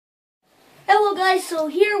guys, so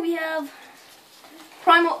here we have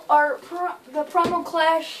the Primal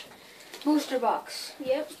Clash booster box.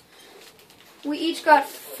 Yep. We each got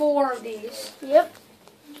 4 of these. Yep.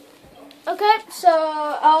 Okay, so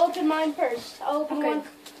I'll open mine first. I'll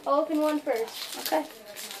open one first. Okay.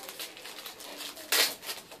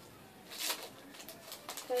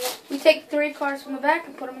 We take 3 cards from the back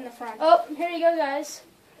and put them in the front. Oh, here you go, guys.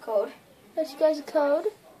 Code. Got you guys a code.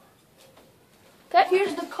 Okay.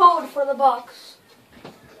 Here's the code for the box.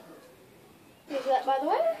 Here's that, by the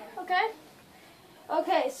way. Okay.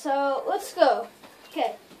 Okay, so let's go.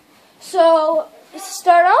 Okay. So, to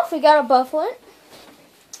start off, we got a Bufflin.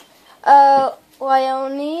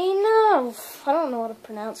 Leonina. I don't know how to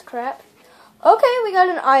pronounce crap. Okay, we got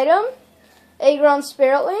an item. Agron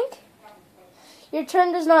Spirit Link. Your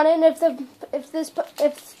turn does not end if the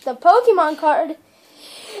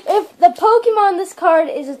Pokemon this card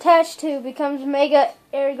is attached to becomes Mega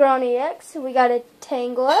Airgron EX. We got a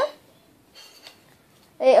Tangela,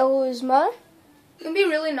 a Aluzma, It'd be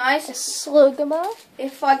really nice a Slugma.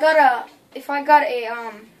 if I got a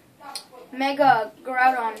Mega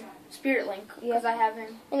Groudon Spirit Link, because I have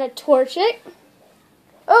him. And a Torchic.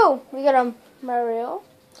 Oh, we got a Mario.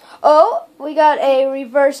 Oh, we got a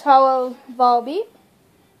Reverse Hollow Volbeat.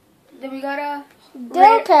 Then we got a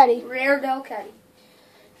Delcatty. rare Delcatty.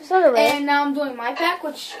 It's not a rare. And now I'm doing my pack,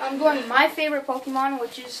 which I'm doing my favorite Pokemon,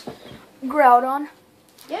 which is Groudon.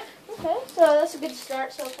 Yep. Okay, so that's a good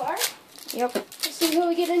start so far. Yep. Let's see who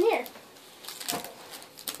we get in here.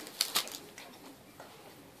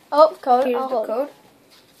 Oh, code. Here's the code.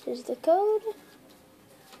 Here's the code.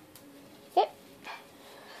 Okay.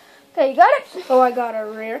 Okay, you got it? Oh, I got a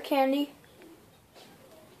rare candy.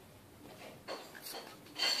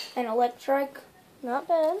 An Electrike. Not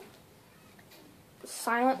bad.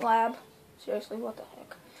 Silent Lab. Seriously, what the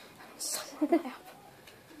heck? Silent Lab.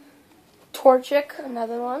 Torchic.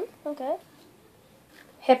 Another one. Okay.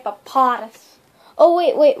 Hippopotamus. Oh,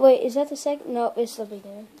 wait. Is that the second? No, it's the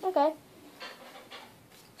beginning. Okay.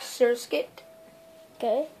 Surskit.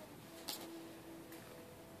 Okay.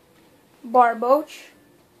 Barboach.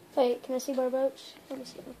 Wait, can I see Barboach? Let me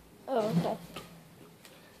see. Oh, okay.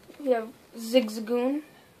 We have Zigzagoon.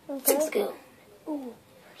 Okay. Zigzagoon.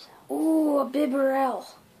 Ooh, a Bibarel.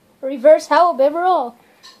 Reverse Howl Bibarel.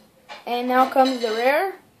 And now comes the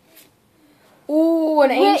rare. Ooh,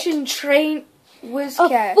 an ancient train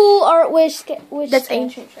Whiscash. A full art wish. That's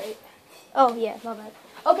ancient, right? Oh yeah, my bad.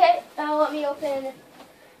 Okay, let me open.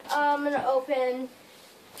 I'm gonna open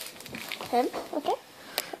him. Okay.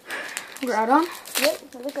 Groudon.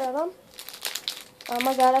 Yep, another Groudon. Oh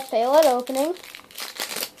my god, I fail at opening.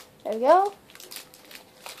 There we go.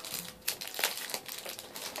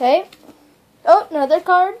 Okay. Oh, another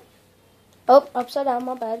card. Oh, upside down.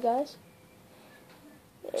 My bad, guys.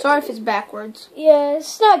 Sorry if it's backwards. Yeah,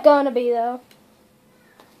 it's not gonna be though.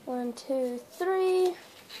 1, 2, 3.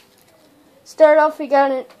 Start off, we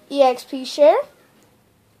got an EXP share,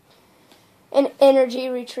 an energy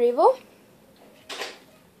retrieval,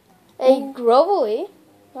 a Grovyle,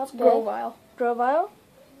 that's good. Grovyle,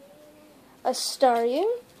 a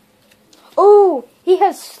Staryu. Oh, he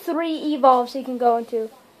has 3 evolves he can go into.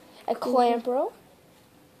 A Clamperl,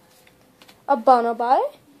 a Bunnelby,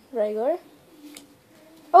 regular.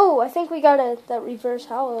 Oh, I think we got that reverse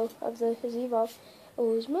hollow of his evolve.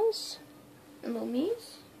 Oozmas.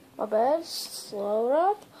 Loomies. My bad.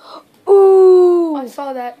 Slowrock. Ooh! I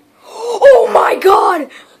saw that. Oh my god!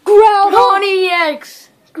 Groudon EX!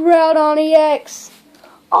 Groudon EX.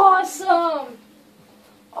 Awesome!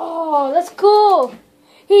 Oh, that's cool.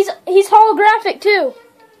 He's holographic too.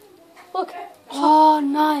 Look. Oh,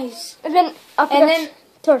 nice. And then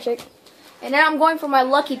Torchic. And then I'm going for my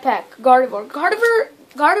lucky pack, Gardevoir.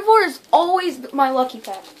 Gardevoir is always my lucky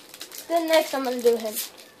pack. Then next I'm gonna do him.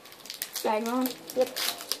 Bagron. Yep.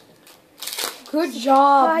 Good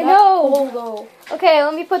job. I know. Cool, though. Okay,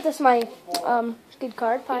 let me put this in my good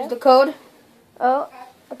card pile. Here's the code. Oh,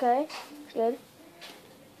 okay. Good.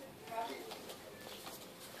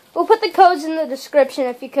 We'll put the codes in the description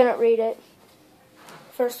if you couldn't read it.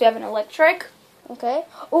 First we have an Electrike. Okay.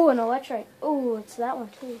 Oh, an Electrike. Oh, it's that one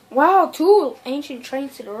too. Wow, 2 ancient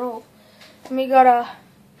trains in a row. And we got a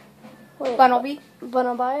Bunnelby.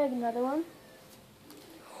 Bunnelby, another one.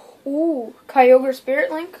 Ooh, Kyogre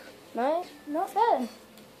Spirit Link. Nice. Not bad.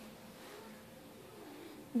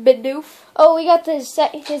 Bidoof. Oh, we got his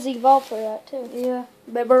evolve for that too. Yeah.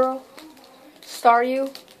 Bibarel.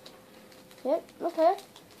 Staryu. Yep, okay.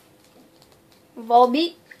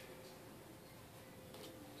 Volbeat.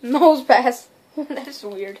 Nose pass. That's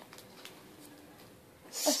weird.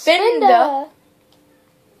 Spinda.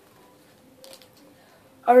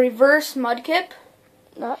 a reverse Mudkip.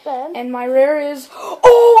 Not bad. And my rare is,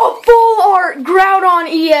 oh, a full art Groudon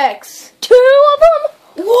EX. 2 of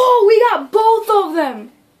them? Whoa, we got both of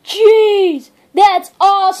them. Jeez, that's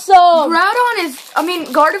awesome. Groudon is,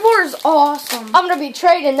 Gardevoir is awesome. I'm going to be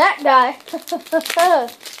trading that guy.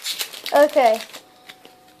 Okay.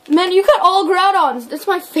 Man, you got all Groudons. That's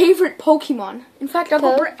my favorite Pokemon. In fact, I'll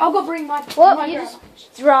go bring my. Well, my you Groudon.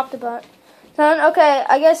 just dropped a butt. Okay,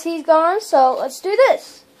 I guess he's gone, so let's do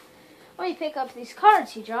this. Let me pick up these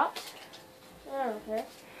cards he dropped.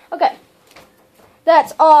 Okay.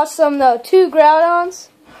 That's awesome, though. 2 Groudons.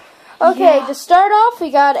 Okay, Yeah. to start off,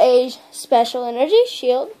 we got a Special Energy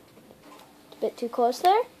Shield. A bit too close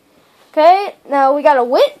there. Okay, now we got a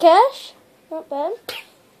Witcash. Not bad.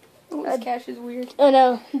 This cash is weird. And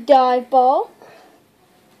a Dive Ball.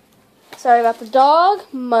 Sorry about the dog.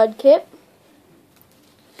 Mudkip.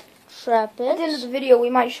 At the end of Trapinch. the video, we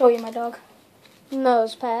might show you my dog.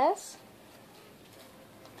 Nose Pass.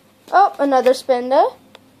 Oh, another Spinda.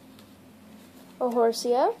 A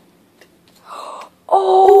Horsia.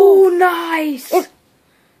 Oh, nice.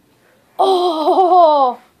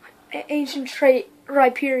 Oh! Ancient trait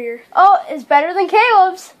Rhyperior. Oh, it's better than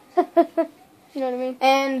Caleb's. You know what I mean?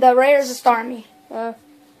 And the rare is a Starmie. Uh,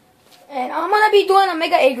 And I'm gonna be doing a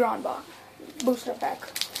Mega Aggron box booster pack.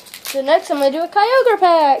 so next I'm going to do a Kyogre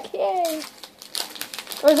pack. Yay!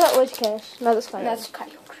 Or is that Witchcash? No, that's Kyogre. And that's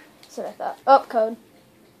Kyogre. That's what I thought. Oh, code.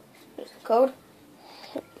 There's the code.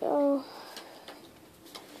 Go.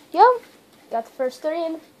 Yo, got the first 3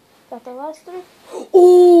 and got the last 3.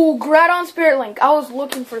 Ooh, Groudon Spirit Link. I was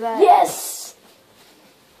looking for that. Yes!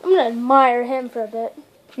 I'm going to admire him for a bit.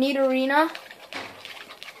 Nidorina,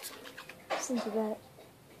 Listen to that.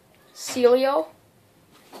 Celio,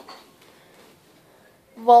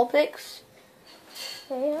 Vulpix,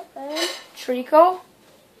 Okay, yep, and Trico,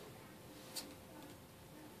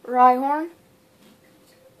 Rhyhorn,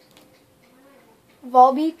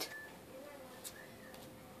 Volbeat,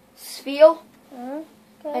 Spheal, okay.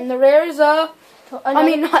 and the rare is not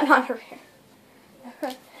a rare.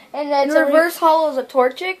 And then And the reverse hollow is a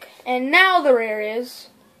Torchic, and now the rare is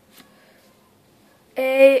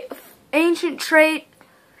a ancient trait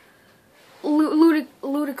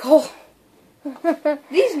Ludico.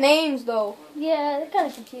 These names, though. Yeah, they're kind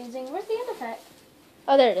of confusing. Where's the other pack?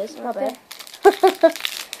 Oh, there it is. Not Okay. bad.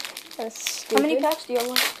 That's stupid. How many packs do you have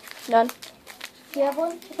left? None. You have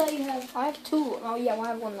one? I thought you had. I have 2. Oh, yeah, I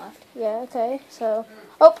have 1 left. Yeah, okay. So,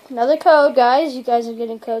 oh, another code, guys. You guys are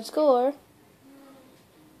getting code score.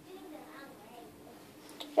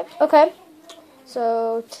 Yep, okay.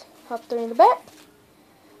 So, top 3 in the back.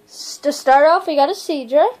 To start off, we got a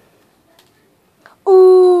Seadra.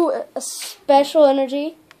 Ooh, a Special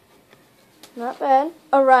Energy. Not bad.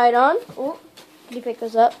 A Rhydon. Ooh, can you pick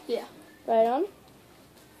those up? Yeah. Rhydon.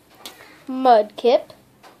 Mudkip.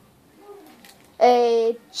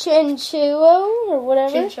 A Chinchou, or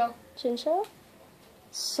whatever. Chinchou.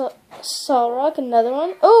 Solrock, another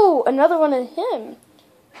one. Oh, another one of him.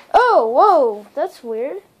 Oh, whoa, that's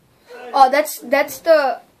weird. Oh, that's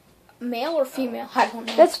the male or female? I don't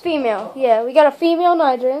know. That's female. Yeah, we got a female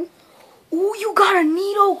Nidrin. Ooh, you got a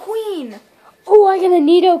Nidoqueen. Oh, I got a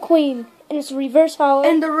Nidoqueen. And it's reverse hollow.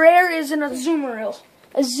 And the rare is an Azumarill.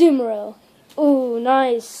 A Azumarill. Ooh,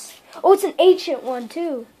 nice. Oh, it's an ancient one,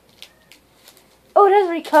 too. Oh, it has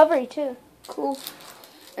recovery, too. Cool.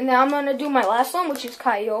 And now I'm going to do my last one, which is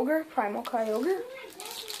Kyogre, Primal Kyogre.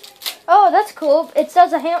 Oh, that's cool. It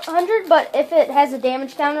says 100, but if it has a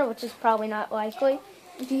damage counter, which is probably not likely.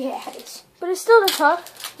 Yeah, it is. But it's still just, huh?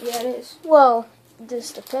 Yeah, it is. Well,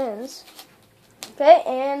 this depends. Okay,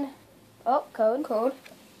 and, oh, code.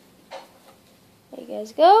 There you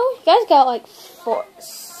guys go. You guys got like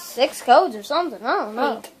 6 codes or something. I don't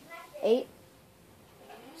know. 8.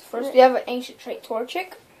 First, we have an ancient trait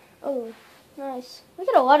Torchic, Oh, nice. We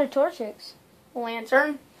got a lot of Torchics.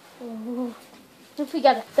 Lantern, Ooh. If we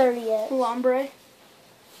got a 30 yet. Lombre,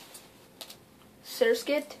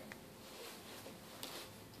 Surskit,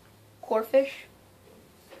 Corphish,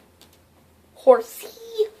 Horsey,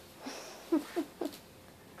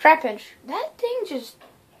 Trapinch. That thing just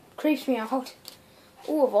creeps me out.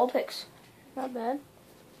 Ooh, a Vulpix. Not bad.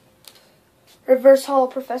 Reverse Hollow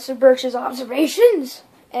Professor Birch's Observations.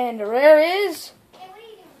 And the rare is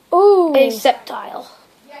Ooh. a Sceptile.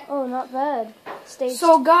 Oh, not bad. Stage.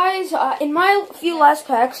 So guys, in my few last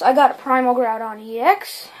packs, I got a Primal Groudon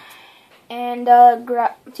EX. And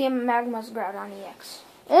Team Magma's Groudon EX.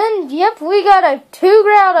 And, yep, we got a 2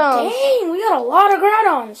 Groudons. Dang, we got a lot of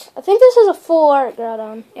Groudons. I think this is a full art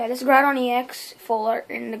Groudon. Yeah, this is Groudon EX full art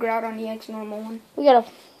and the Groudon EX normal one. We got a,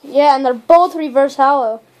 yeah, and they're both reverse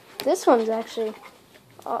hollow. This one's actually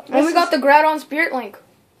And we got the Groudon Spirit Link.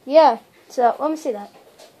 Yeah. So let me see that.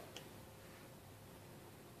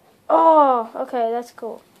 Oh, okay, that's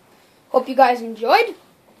cool. Hope you guys enjoyed.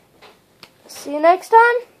 See you next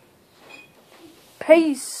time.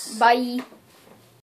 Peace. Bye.